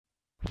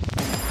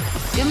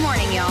Good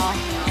morning, y'all.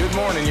 Good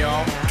morning,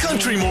 y'all.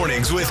 Country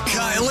Mornings with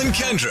Kyle and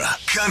Kendra.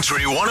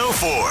 Country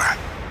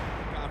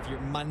 104. Of your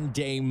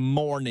Monday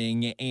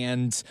morning,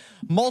 and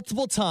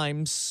multiple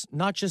times,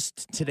 not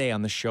just today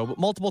on the show, but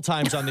multiple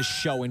times on the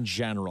show in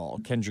general,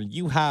 Kendra,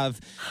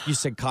 you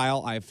said,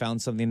 Kyle, I have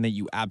found something that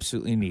you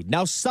absolutely need.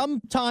 Now,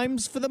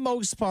 sometimes, for the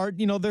most part,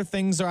 there are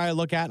things that I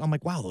look at and I'm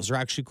like, wow, those are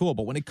actually cool.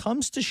 But when it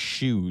comes to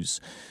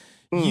shoes,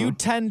 you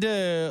tend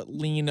to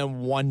lean on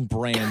one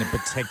brand in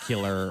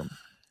particular,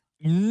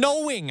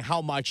 knowing how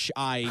much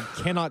I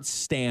cannot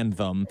stand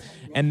them,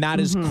 and that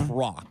is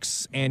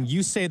Crocs. And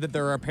you say that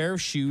there are a pair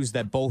of shoes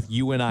that both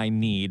you and I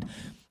need,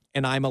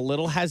 and I'm a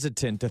little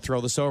hesitant to throw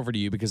this over to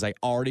you because I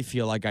already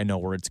feel like I know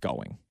where it's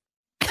going.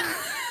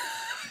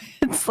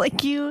 It's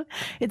like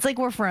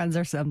we're friends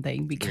or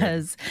something,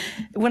 because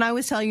when I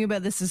was telling you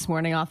about this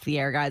morning off the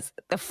air, guys,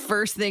 the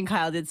first thing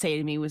Kyle did say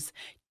to me was,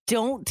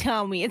 don't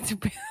tell me it's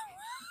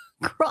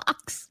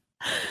Crocs.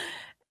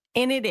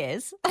 And it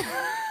is.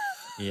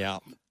 Yeah.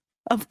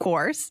 Of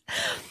course.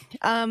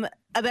 About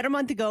a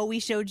month ago, we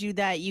showed you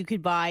that you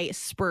could buy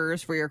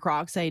spurs for your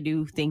Crocs. I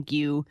do think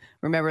you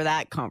remember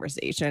that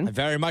conversation. I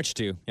very much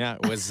do. Yeah,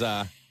 it was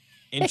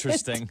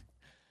interesting.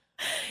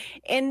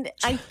 And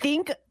I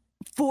think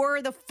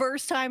for the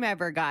first time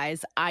ever,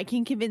 guys, I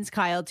can convince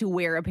Kyle to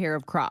wear a pair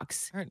of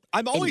Crocs. All right.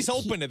 I'm always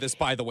open to this,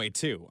 by the way,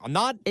 too. I'm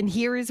not. And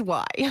here is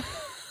why.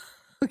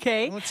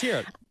 Okay? Let's hear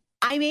it.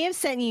 I may have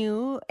sent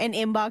you an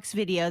inbox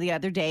video the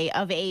other day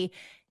of a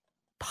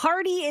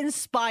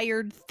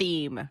party-inspired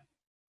theme.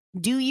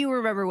 Do you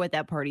remember what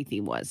that party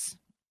theme was?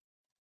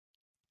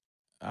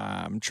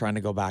 I'm trying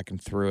to go back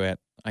and through it.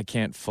 I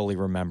can't fully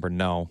remember,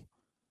 no.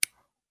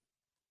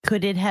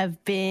 Could it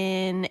have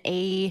been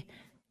a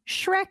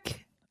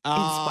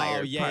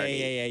Shrek-inspired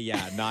party?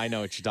 Yeah. No, I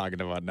know what you're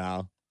talking about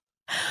now.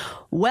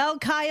 Well,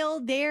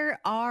 Kyle, there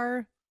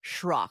are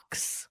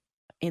Shrocs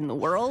in the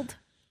world.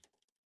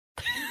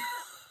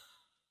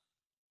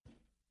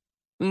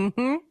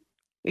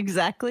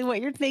 Exactly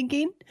what you're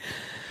thinking.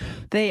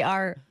 They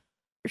are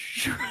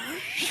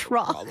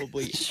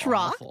Probably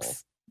awful.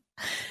 Shrocs.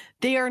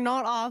 They are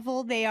not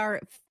awful. They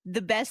are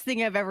the best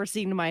thing I've ever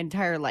seen in my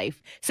entire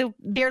life. So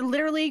they're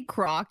literally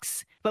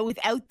Crocs, but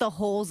without the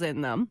holes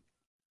in them.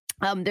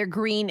 They're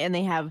green and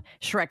they have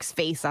Shrek's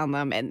face on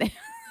them, and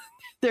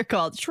they're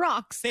called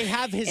Shrocs. They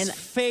have his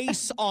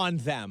face on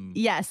them.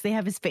 Yes, they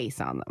have his face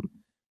on them.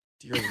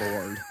 Dear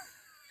Lord.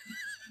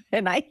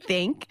 And I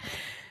think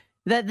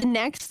that the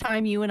next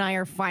time you and I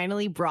are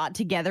finally brought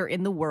together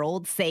in the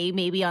world, say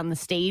maybe on the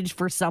stage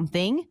for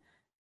something,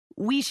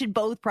 we should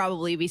both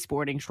probably be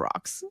sporting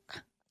Shrocs.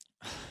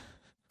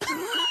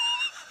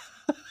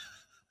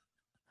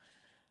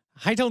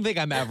 I don't think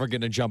I'm ever going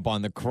to jump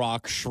on the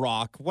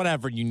Shrock,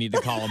 whatever you need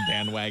to call them,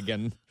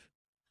 bandwagon.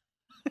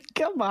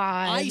 Come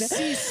on. I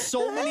see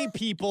so many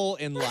people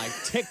in like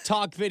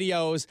TikTok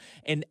videos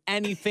and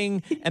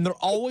anything, and they're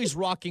always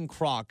rocking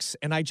Crocs.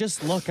 And I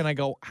just look and I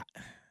go,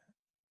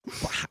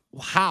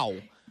 how?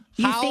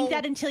 You think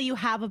that until you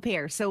have a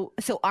pair. So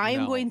I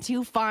am going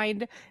to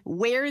find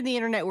where in the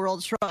internet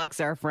world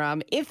Shrocs are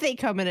from, if they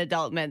come in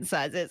adult men's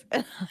sizes.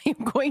 And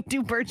I'm going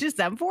to purchase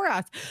them for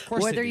us,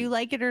 whether you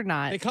like it or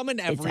not. They come in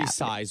every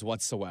size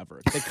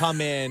whatsoever. They come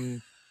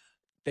in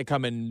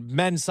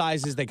men's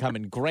sizes. They come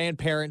in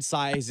grandparent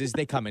sizes.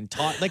 They come in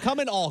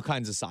all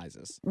kinds of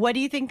sizes. What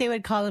do you think they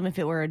would call them if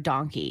it were a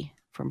donkey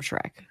from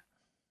Shrek?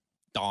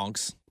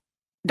 Donks.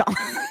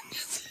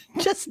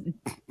 Just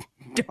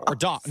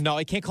dogs. Or no,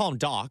 I can't call them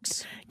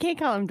docks. Can't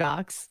call them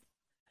docks.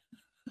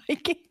 I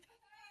can't.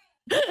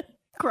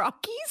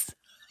 Crockies?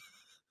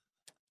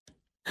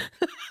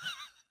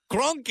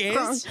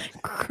 Cronkies.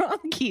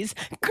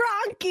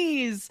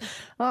 Cronkies.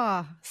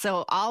 Oh,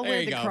 so I'll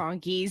wear the go.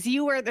 Cronkies.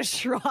 You wear the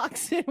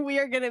Shrocs, and we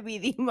are going to be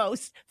the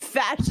most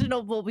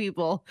fashionable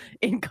people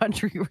in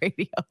country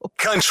radio.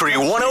 Country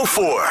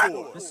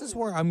 104. This is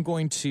where I'm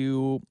going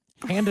to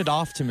hand it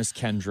off to Miss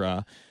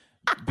Kendra,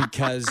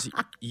 because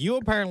you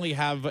apparently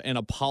have an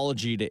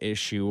apology to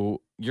issue.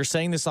 You're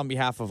saying this on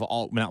behalf of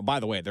all. Now, by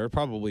the way, there are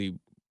probably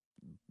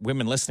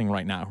women listening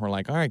right now who are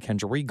like, all right,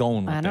 Kendra, where are you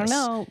going with this? I don't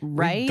know,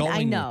 right?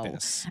 I know.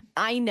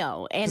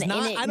 And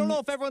I don't know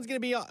if everyone's going to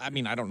be, I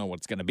don't know what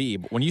it's going to be,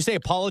 but when you say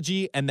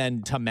apology and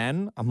then to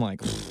men, I'm like,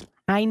 pfft.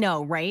 I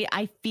know, right?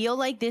 I feel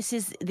like this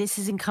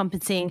is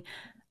encompassing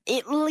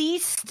at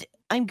least,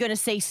 I'm going to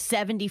say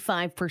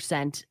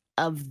 75%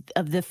 of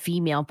the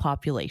female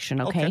population,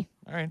 okay?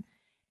 All right.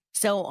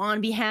 So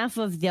on behalf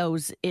of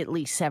those at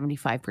least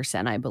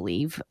 75%, I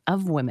believe,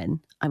 of women,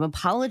 I'm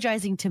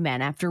apologizing to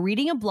men after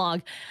reading a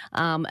blog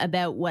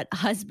about what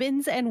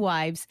husbands and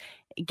wives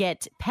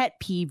get pet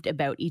peeved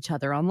about each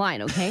other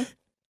online, okay?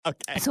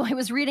 Okay. So I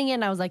was reading it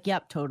and I was like,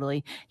 yep,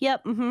 totally.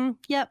 Yep,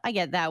 yep, I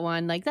get that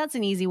one. Like, that's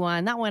an easy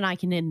one. That one I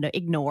can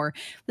ignore.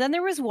 Then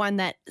there was one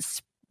that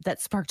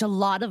sparked a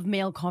lot of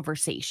male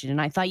conversation.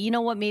 And I thought, you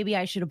know what? Maybe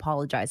I should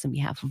apologize on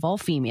behalf of all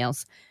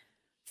females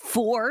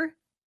for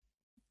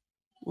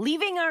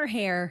leaving our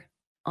hair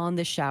on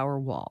the shower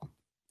wall.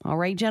 All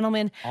right,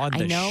 gentlemen. On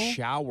the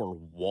shower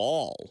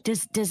wall.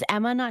 Does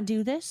Emma not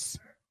do this?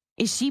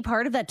 Is she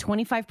part of that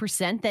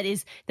 25%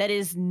 that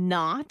is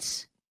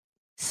not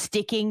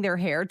sticking their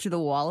hair to the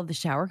wall of the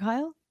shower,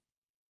 Kyle?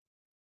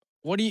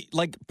 What do you,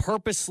 like,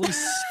 purposely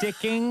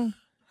sticking?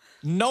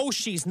 No,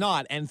 she's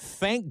not. And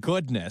thank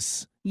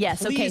goodness.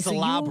 Yes. Please Okay. So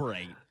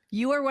elaborate.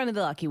 you are one of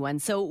the lucky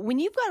ones. So when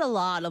you've got a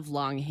lot of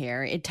long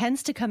hair, it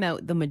tends to come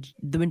out the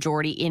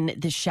majority in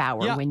the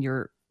shower when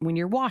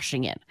you're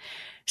washing it.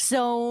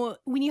 So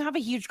when you have a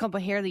huge clump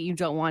of hair that you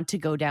don't want to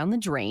go down the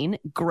drain,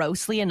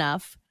 grossly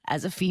enough,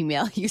 as a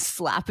female, you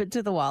slap it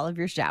to the wall of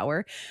your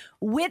shower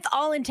with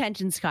all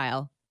intentions,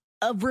 Kyle,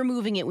 of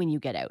removing it when you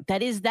get out.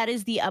 That is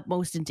the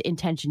utmost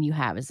intention you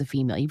have as a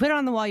female. You put it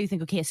on the wall, you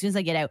think, okay, as soon as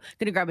I get out, I'm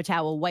going to grab a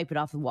towel, wipe it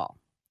off the wall.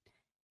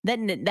 That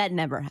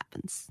never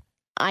happens.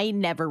 I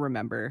never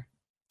remember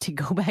to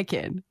go back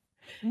in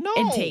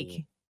and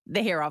take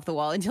the hair off the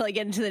wall until I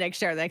get into the next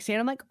shower the next day. And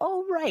I'm like,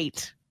 oh,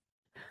 right.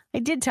 I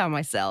did tell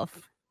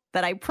myself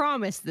that I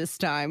promised this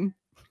time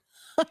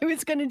I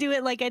was going to do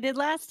it like I did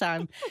last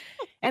time.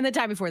 And the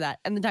time before that,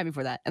 and the time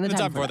before that, and the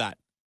time before that.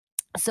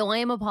 So I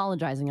am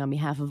apologizing on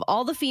behalf of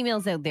all the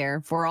females out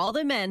there for all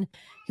the men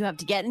who have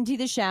to get into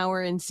the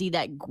shower and see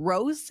that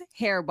gross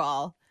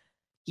hairball.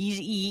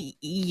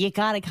 You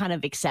got to kind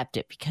of accept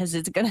it because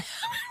it's going to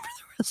happen for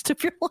the rest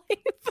of your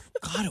life.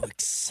 Got to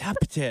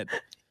accept it.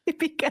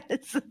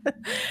 Because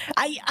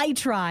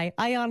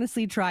I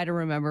honestly try to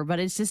remember, but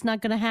it's just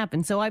not going to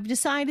happen. So I've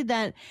decided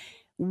that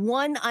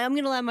I'm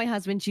going to let my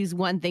husband choose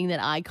one thing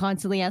that I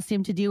constantly ask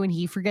him to do and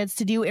he forgets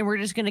to do, and we're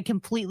just going to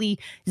completely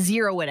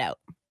zero it out.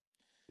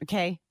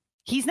 Okay?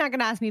 He's not going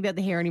to ask me about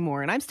the hair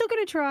anymore, and I'm still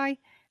going to try.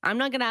 I'm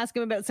not going to ask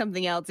him about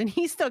something else, and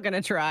he's still going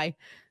to try.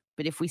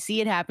 But if we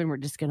see it happen, we're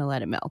just going to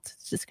let it melt.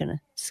 It's just going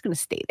to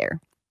stay there.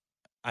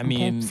 I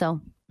mean,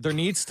 so there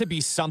needs to be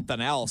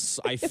something else,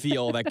 I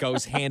feel, that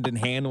goes hand in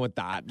hand with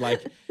that.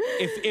 Like,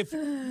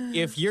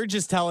 if you're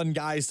just telling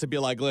guys to be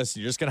like,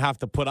 listen, you're just gonna have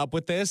to put up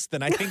with this,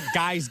 then I think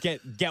guys get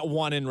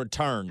one in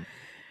return.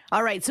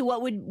 All right. So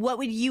what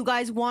would you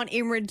guys want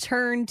in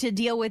return to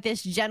deal with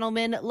this,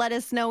 gentlemen? Let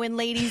us know. And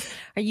ladies,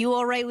 are you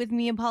all right with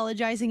me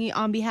apologizing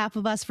on behalf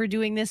of us for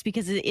doing this?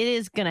 Because it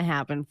is gonna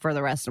happen for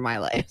the rest of my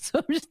life. So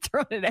I'm just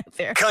throwing it out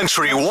there.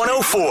 Country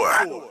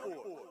 104.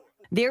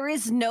 There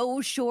is no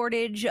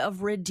shortage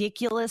of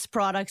ridiculous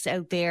products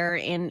out there.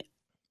 And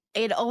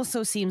it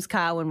also seems,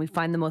 Kyle, when we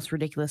find the most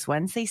ridiculous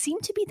ones, they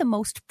seem to be the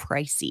most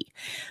pricey,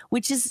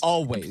 which is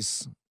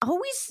always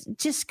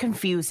just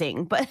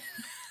confusing. But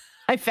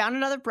I found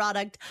another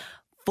product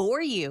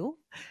for you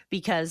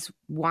because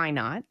why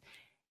not?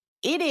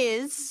 It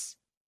is,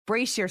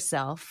 brace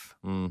yourself,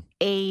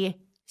 a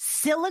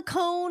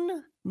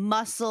silicone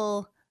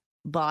muscle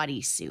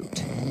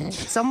bodysuit.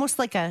 It's almost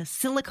like a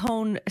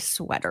silicone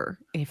sweater,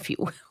 if you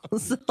will.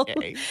 So,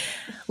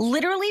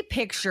 literally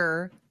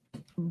picture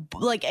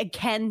like a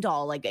Ken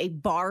doll, like a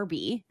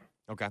Barbie.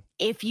 Okay.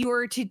 If you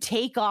were to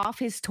take off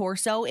his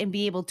torso and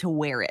be able to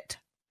wear it.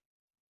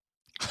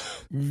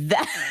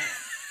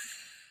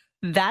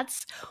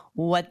 That's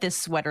what this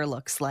sweater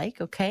looks like,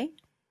 okay?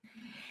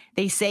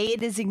 They say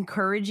it is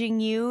encouraging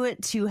you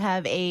to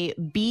have a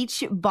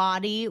beach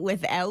body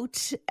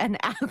without an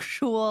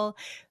actual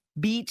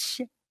beach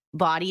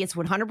body. It's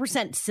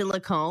 100%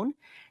 silicone.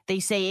 They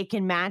say it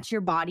can match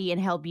your body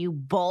and help you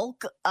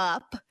bulk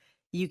up.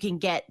 You can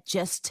get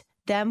just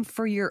them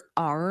for your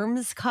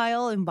arms,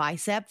 Kyle, in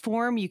bicep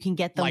form. You can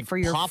get them like for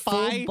your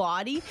Popeye? full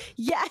body.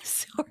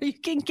 Yes, or you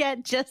can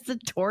get just the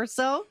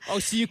torso. Oh,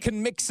 so you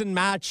can mix and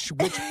match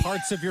which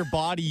parts of your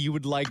body you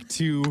would like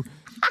to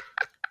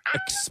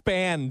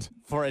expand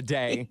for a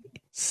day.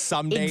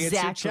 Someday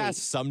it's your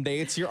chest. Someday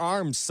it's your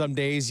arms. Some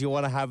days you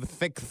want to have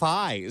thick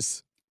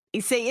thighs. You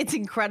say it's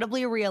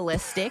incredibly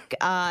realistic.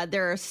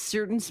 There are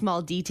certain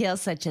small details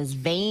such as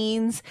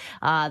veins.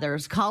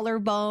 There's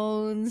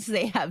collarbones.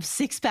 They have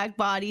six-pack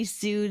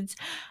bodysuits.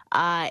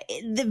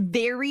 The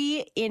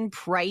vary in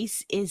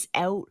price is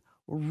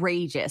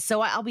outrageous.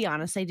 So I'll be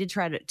honest. I did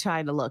try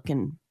to look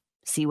and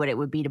see what it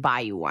would be to buy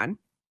you one.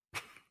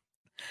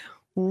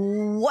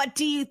 What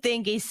do you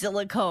think a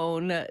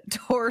silicone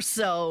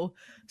torso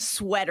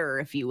sweater,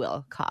 if you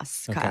will,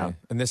 costs, Kyle?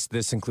 And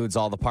this includes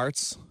all the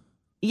parts?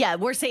 Yeah,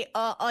 we're saying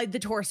the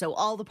torso,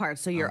 all the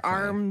parts. So your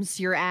arms,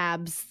 your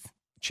abs.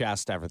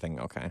 Chest, everything.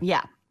 Okay.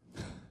 Yeah.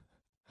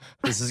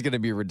 This is going to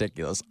be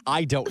ridiculous.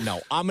 I don't know.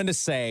 I'm going to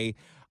say,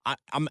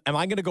 am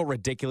I going to go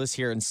ridiculous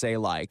here and say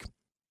like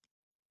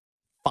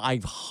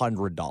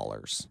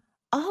 $500?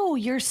 Oh,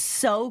 you're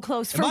so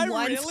close. For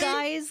once, really?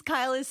 guys,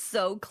 Kyle is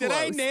so close. Did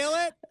I nail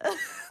it?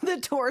 The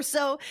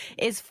torso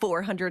is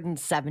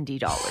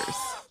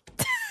 $470.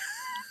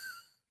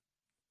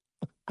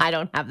 I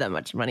don't have that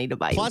much money to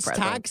buy Plus you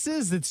presents.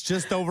 taxes, it's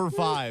just over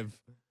 $5.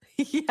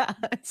 Yeah.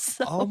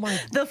 So oh my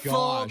the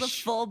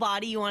gosh. full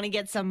body, you want to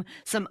get some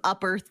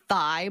upper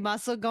thigh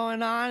muscle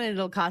going on, and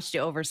it'll cost you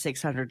over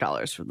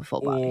 $600 for the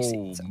full body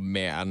suit. Oh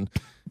man.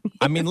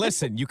 I mean,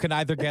 listen, you can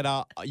either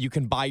you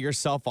can buy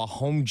yourself a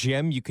home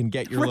gym, you can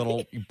get your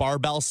little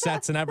barbell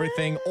sets and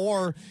everything,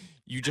 or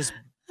you just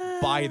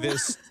buy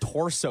this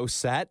torso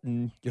set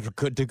and you're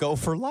good to go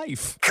for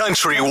life.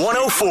 Country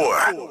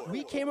 104.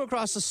 We came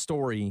across a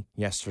story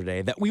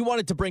yesterday that we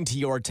wanted to bring to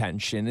your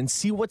attention and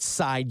see what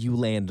side you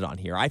landed on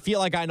here. I feel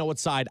like I know what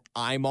side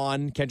I'm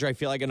on. Kendra, I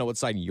feel like I know what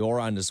side you're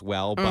on as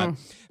well. But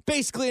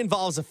basically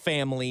involves a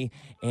family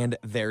and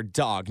their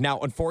dog. Now,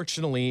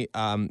 unfortunately,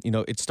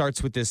 it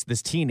starts with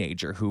this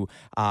teenager who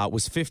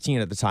was 15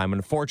 at the time.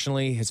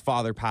 Unfortunately, his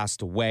father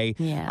passed away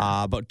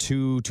about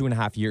two and a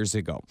half years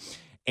ago.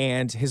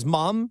 And his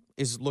mom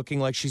is looking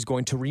like she's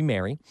going to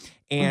remarry.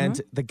 And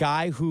the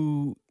guy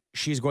who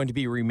she's going to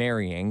be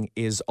remarrying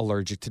is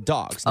allergic to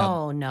dogs.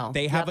 Now, no.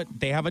 They have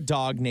a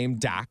dog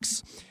named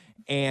Dax.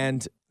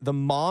 And the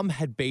mom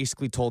had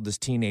basically told this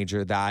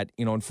teenager that,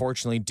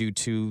 unfortunately, due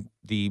to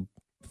the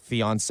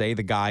fiance,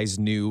 the guy's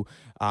knew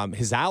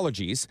his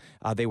allergies,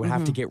 they would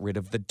have to get rid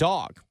of the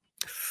dog.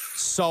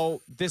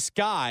 So this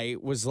guy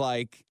was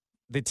like,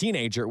 the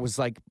teenager was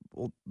like,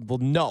 well,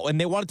 no.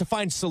 And they wanted to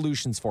find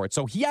solutions for it.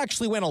 So he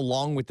actually went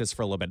along with this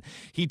for a little bit.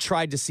 He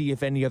tried to see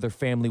if any other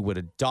family would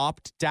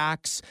adopt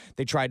Dax.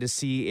 They tried to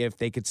see if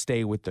they could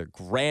stay with their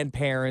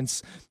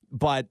grandparents,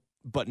 but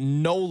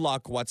no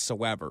luck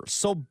whatsoever.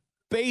 So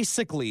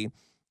basically,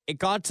 it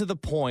got to the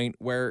point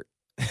where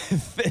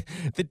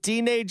the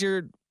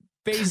teenager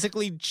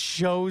basically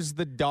chose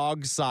the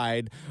dog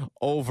side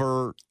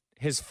over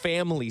his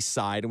family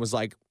side and was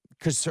like,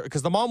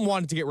 because the mom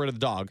wanted to get rid of the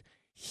dog.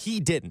 He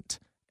didn't.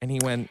 And he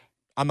went,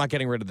 I'm not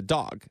getting rid of the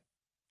dog.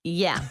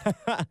 Yeah.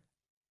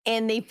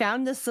 And they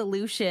found the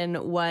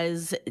solution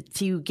was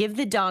to give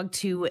the dog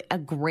to a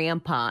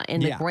grandpa.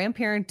 And the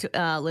grandparent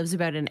lives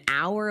about an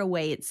hour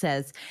away, it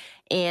says,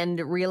 and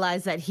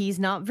realized that he's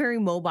not very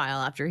mobile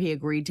after he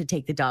agreed to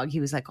take the dog.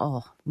 He was like,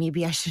 oh,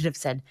 maybe I should have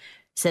said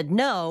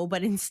no.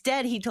 But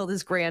instead, he told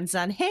his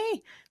grandson,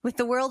 hey, with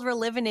the world we're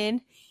living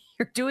in,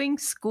 you're doing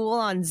school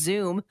on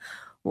Zoom.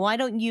 Why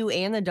don't you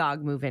and the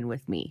dog move in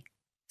with me?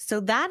 So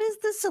that is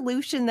the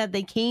solution that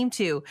they came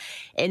to.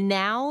 And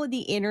now the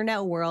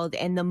internet world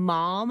and the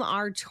mom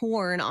are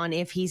torn on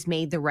if he's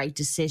made the right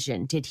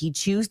decision. Did he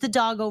choose the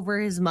dog over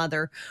his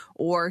mother,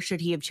 or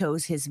should he have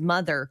chose his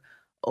mother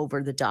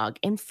over the dog?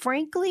 And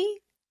frankly,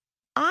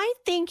 I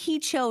think he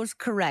chose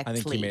correctly.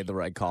 I think he made the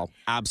right call.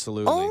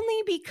 Absolutely.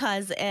 Only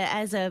because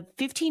as a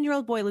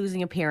 15-year-old boy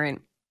losing a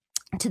parent,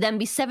 to then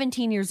be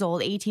 17 years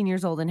old, 18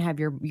 years old, and have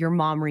your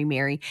mom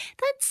remarry,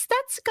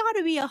 that's got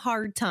to be a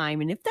hard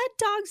time. And if that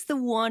dog's the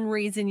one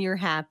reason you're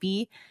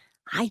happy,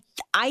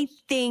 I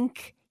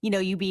think,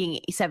 you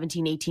being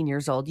 17, 18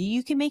 years old,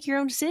 you can make your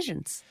own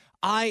decisions.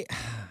 I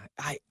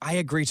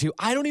agree too.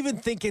 I don't even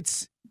think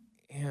it's,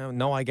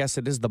 no, I guess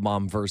it is the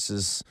mom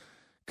versus...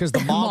 Because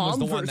the mom was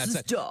the one that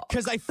said,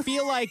 because I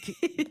feel like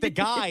the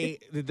guy,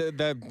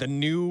 the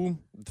new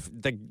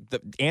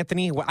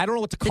Anthony, I don't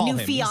know what to call him.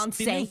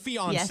 Fiance. The new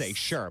fiance, yes.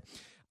 Sure.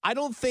 I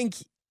don't think,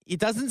 it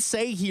doesn't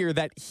say here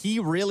that he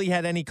really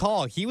had any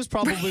call. He was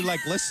probably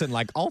like, listen,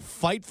 I'll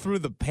fight through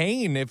the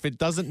pain if it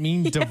doesn't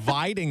mean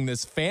dividing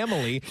this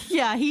family.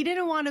 Yeah, he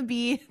didn't want to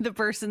be the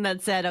person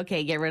that said,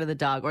 okay, get rid of the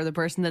dog, or the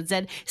person that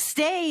said,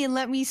 stay and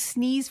let me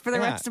sneeze for the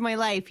rest of my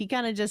life. He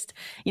kind of just,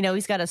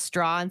 he's got a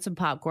straw and some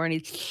popcorn.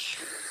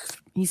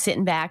 He's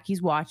sitting back,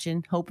 he's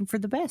watching, hoping for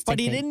the best.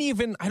 But I don't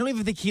even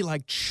think he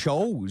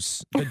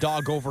chose the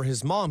dog over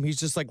his mom. He's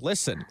just like,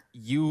 listen,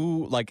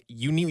 you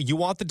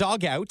want the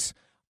dog out.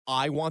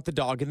 I want the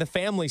dog in the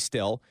family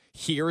still.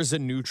 Here is a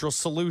neutral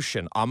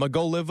solution. I'm going to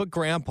go live with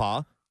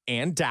Grandpa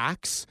and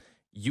Dax.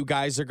 You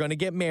guys are going to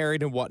get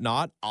married and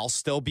whatnot. I'll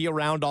still be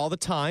around all the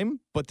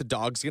time, but the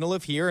dog's going to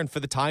live here. And for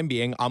the time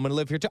being, I'm going to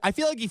live here too. I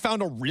feel like he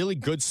found a really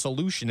good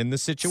solution in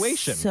this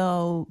situation.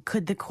 So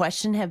could the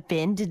question have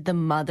been, did the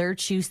mother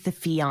choose the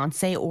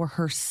fiance or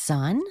her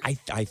son? I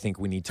think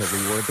we need to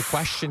reword the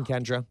question,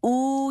 Kendra.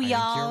 Ooh,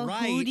 y'all.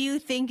 Right. Who do you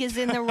think is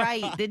in the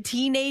right? The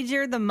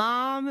teenager, the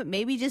mom,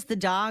 maybe just the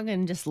dog,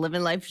 and just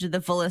living life to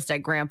the fullest at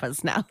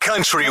Grandpa's now?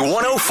 Country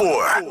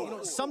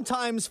 104.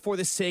 Sometimes for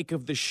the sake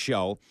of the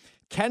show,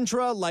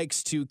 Kendra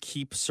likes to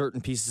keep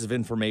certain pieces of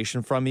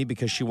information from me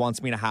because she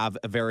wants me to have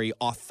a very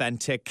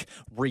authentic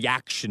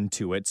reaction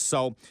to it.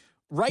 So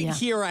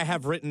here I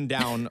have written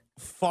down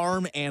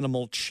farm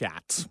animal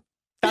chat.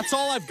 That's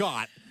all I've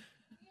got.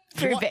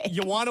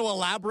 You want to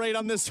elaborate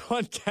on this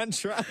one,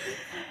 Kendra?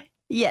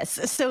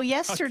 Yes. So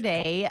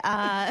yesterday,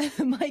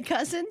 my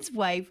cousin's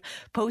wife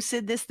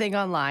posted this thing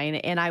online,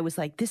 and I was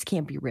like, this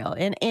can't be real.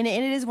 And it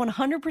is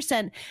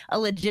 100% a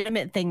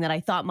legitimate thing that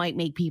I thought might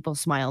make people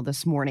smile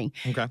this morning.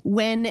 Okay.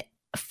 When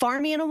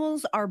farm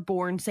animals are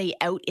born, say,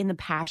 out in the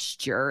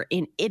pasture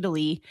in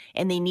Italy,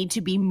 and they need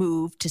to be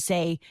moved to,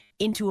 say,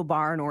 into a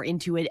barn or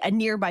into a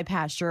nearby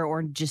pasture,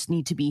 or just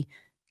need to be,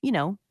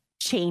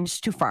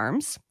 changed to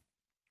farms,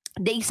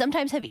 they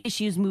sometimes have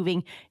issues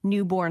moving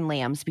newborn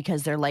lambs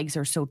because their legs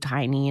are so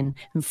tiny and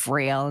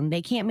frail, and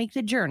they can't make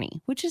the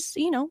journey, which is,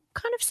 kind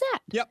of sad.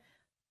 Yep.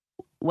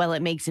 Well,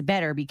 it makes it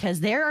better because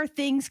there are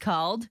things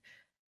called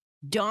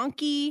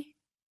Donkey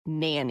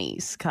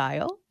Nannies,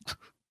 Kyle.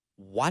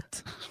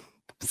 What?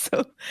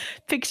 So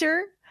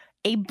picture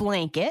a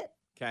blanket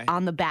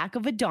on the back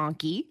of a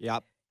donkey.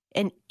 Yep.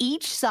 And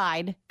each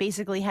side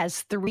basically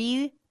has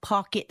 3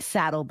 pocket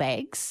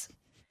saddlebags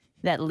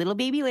that little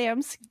baby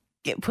lambs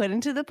get put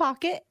into the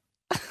pocket,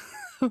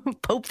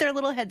 poke their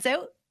little heads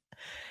out,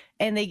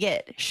 and they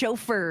get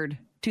chauffeured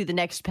to the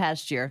next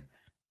pasture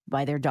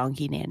by their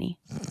donkey nanny.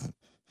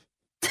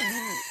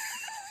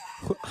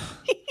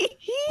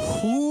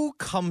 Who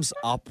comes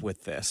up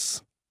with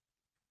this?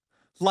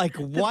 Like,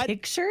 what? The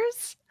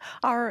pictures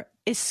are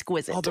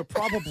exquisite. Oh, they're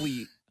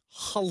probably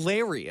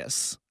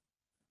hilarious.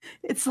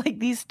 It's like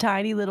these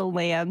tiny little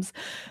lambs,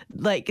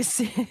 like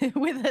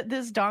with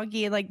this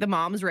donkey, and like the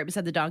mom's right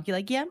beside the donkey,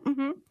 like, yeah,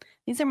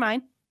 these are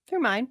mine. They're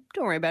mine.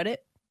 Don't worry about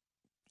it.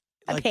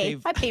 I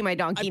pay my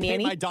donkey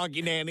nanny. My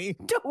donkey nanny.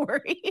 Don't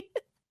worry.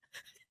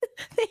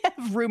 They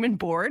have room and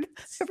board.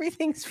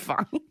 Everything's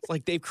fine. It's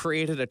like they've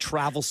created a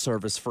travel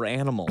service for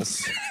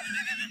animals.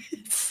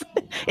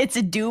 It's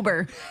a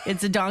Duber.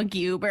 It's a donkey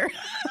Uber.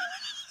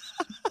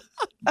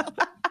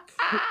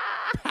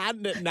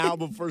 Patent it now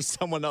before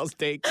someone else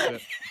takes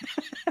it.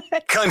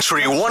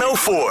 Country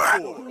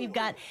 104. We've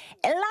got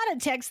a lot of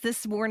texts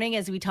this morning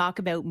as we talk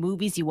about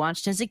movies you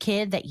watched as a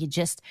kid that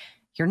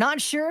you're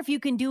not sure if you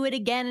can do it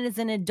again as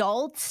an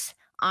adult.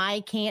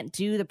 I can't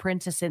do The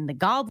Princess and the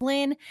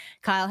Goblin.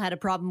 Kyle had a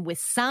problem with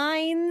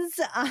Signs.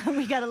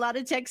 We got a lot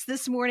of texts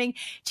this morning.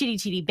 Chitty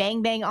Chitty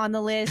Bang Bang on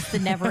the list. The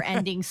Never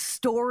Ending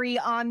Story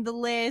on the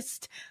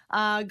list.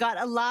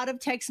 Got a lot of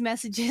text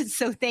messages.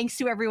 So thanks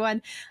to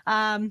everyone.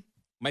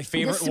 My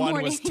favorite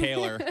one was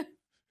Taylor.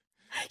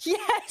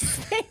 Yes,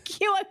 thank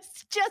you. I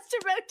was just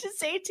about to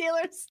say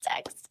Taylor's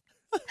text.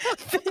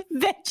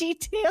 Veggie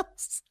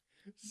Tales.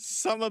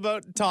 Some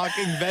about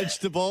talking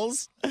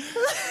vegetables.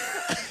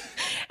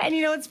 And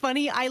you know what's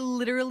funny? I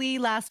literally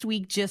last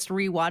week just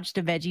rewatched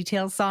a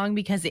VeggieTales song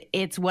because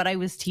it's what I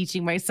was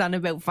teaching my son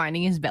about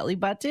finding his belly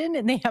button,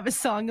 and they have a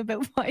song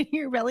about finding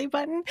your belly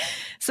button.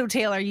 So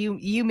Taylor,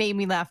 you made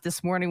me laugh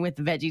this morning with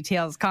the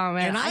VeggieTales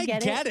comment. And I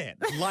get it.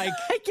 Like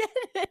I get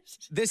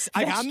it.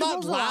 I'm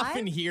not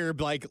laughing here,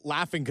 like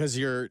laughing because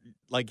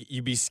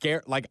you'd be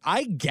scared. Like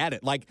I get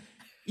it. Like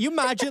you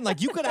imagine,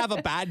 like you could have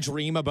a bad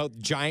dream about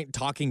giant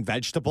talking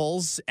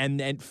vegetables,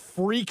 and it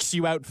freaks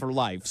you out for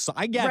life. So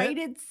I get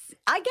it.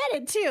 I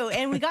get it too.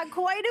 And we got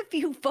quite a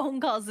few phone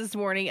calls this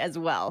morning as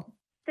well.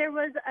 There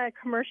was a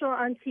commercial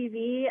on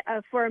TV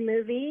for a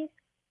movie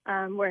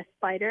where a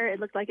spider, it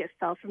looked like it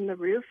fell from the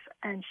roof,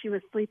 and she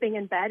was sleeping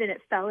in bed and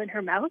it fell in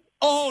her mouth.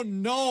 Oh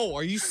no,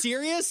 are you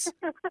serious?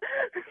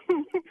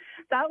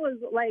 That was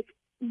like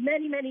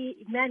many, many,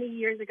 many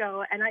years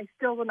ago, and I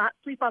still will not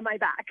sleep on my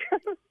back.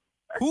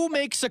 Who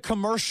makes a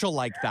commercial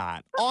like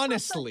that?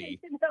 Honestly.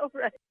 No,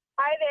 right.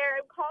 Hi there.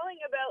 I'm calling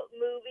about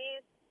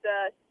movies,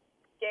 the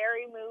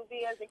scary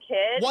movie as a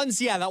kid.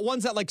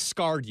 Ones that like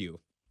scarred you.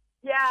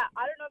 Yeah,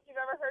 I don't know if you've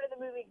ever heard of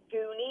the movie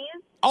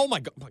Goonies. Oh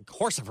my God, of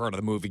course I've heard of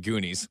the movie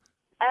Goonies.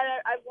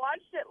 And I've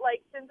watched it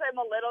like since I'm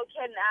a little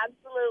kid and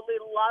absolutely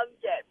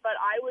loved it. But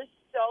I was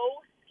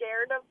so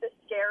scared of the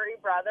scary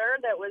brother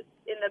that was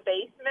in the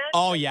basement.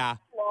 Oh yeah.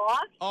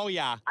 Lost. Oh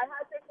yeah.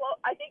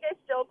 I think I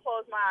still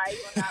close my eyes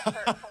when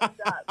that part comes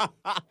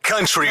up.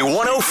 Country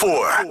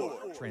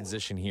 104.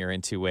 Transition here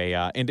into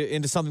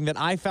into something that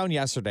I found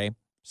yesterday.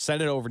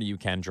 Sent it over to you,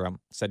 Kendra.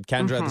 Said,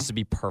 Kendra, this would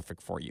be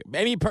perfect for you.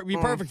 Maybe be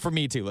perfect for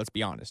me too. Let's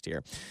be honest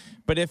here.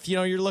 But if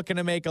you're looking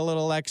to make a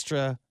little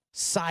extra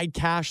side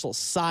cash, little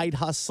side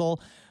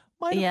hustle,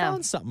 might have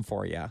found something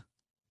for you.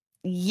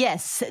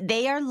 Yes,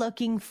 they are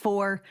looking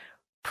for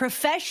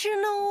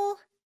professional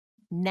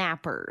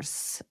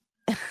nappers.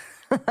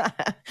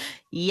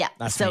 Yeah.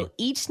 That's so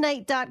me.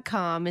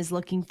 eachnight.com is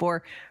looking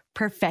for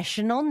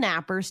professional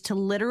nappers to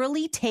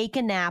literally take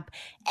a nap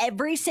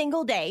every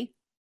single day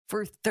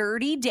for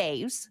 30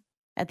 days.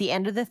 At the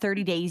end of the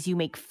 30 days, you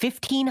make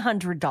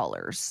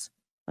 $1,500.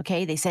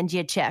 Okay, they send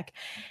you a check,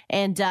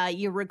 and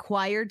you're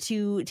required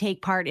to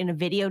take part in a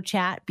video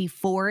chat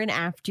before and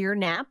after your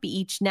nap.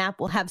 Each nap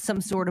will have some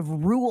sort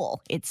of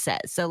rule, it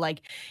says. So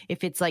like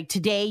if it's like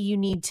today you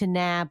need to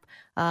nap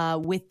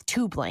with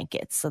 2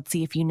 blankets. Let's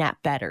see if you nap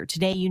better.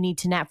 Today you need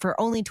to nap for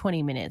only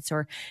 20 minutes,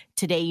 or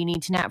today you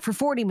need to nap for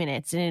 40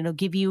 minutes. And it'll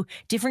give you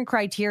different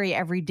criteria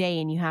every day,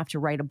 and you have to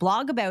write a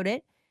blog about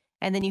it.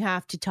 And then you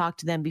have to talk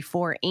to them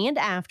before and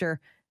after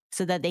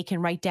so that they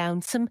can write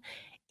down some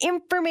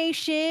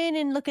information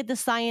and look at the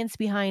science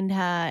behind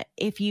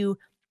if you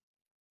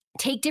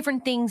take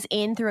different things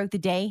in throughout the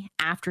day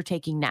after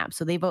taking naps.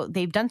 So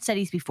they've done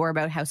studies before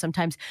about how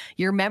sometimes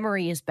your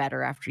memory is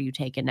better after you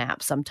take a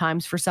nap.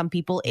 Sometimes for some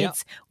people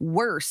it's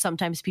worse.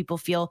 Sometimes people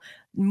feel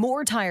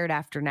more tired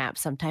after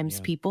naps. Sometimes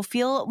people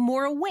feel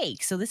more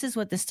awake. So this is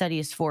what this study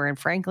is for. And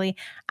frankly,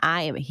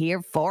 I am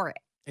here for it.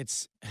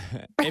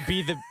 It'd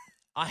be the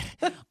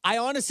I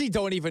honestly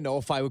don't even know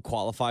if I would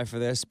qualify for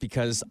this,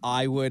 because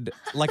I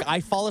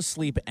fall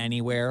asleep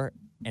anywhere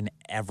and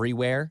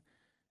everywhere.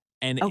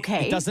 And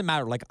it doesn't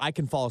matter. Like I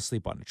can fall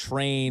asleep on a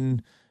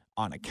train,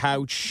 on a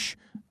couch.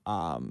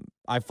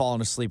 I've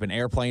fallen asleep in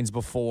airplanes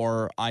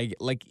before.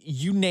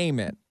 You name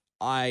it.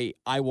 I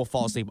will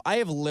fall asleep. I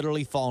have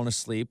literally fallen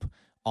asleep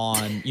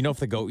on,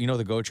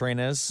 the GO train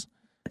is.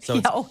 So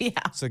it's, Oh, yeah.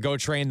 So the GO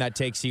train that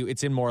takes you,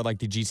 it's in more like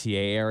the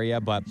GTA area,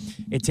 but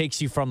it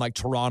takes you from like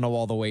Toronto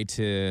all the way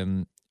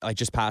to like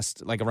just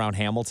past like around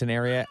Hamilton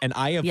area. And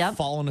I have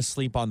fallen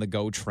asleep on the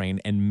GO train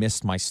and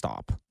missed my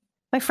stop.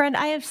 My friend,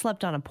 I have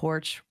slept on a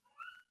porch.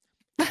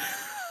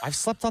 I've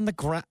slept on the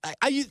ground.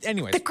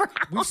 Anyways,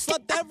 we've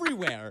slept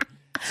everywhere.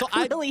 So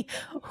Really,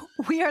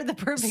 we are the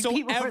perfect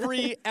people.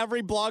 So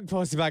every blog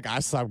post, you're like, I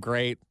slept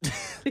great.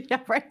 Yeah,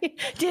 right.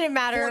 Didn't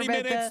matter. 40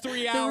 minutes,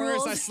 3 hours.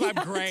 rules. I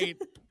slept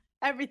great.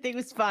 Everything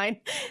was fine.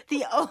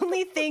 The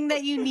only thing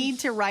that you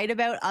need to write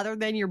about other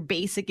than your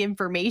basic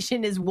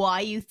information is why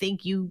you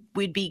think you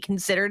would be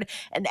considered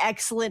an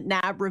excellent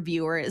nap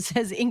reviewer. It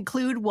says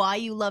include why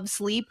you love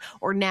sleep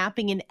or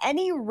napping in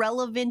any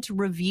relevant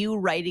review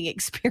writing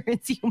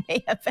experience you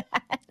may have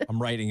had. I'm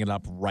writing it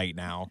up right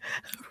now.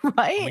 Right?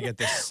 I'm going to get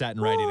this set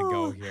and ready to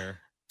go here.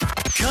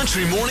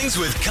 Country Mornings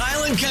with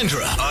Kyle and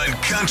Kendra on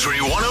Country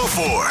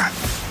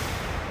 104.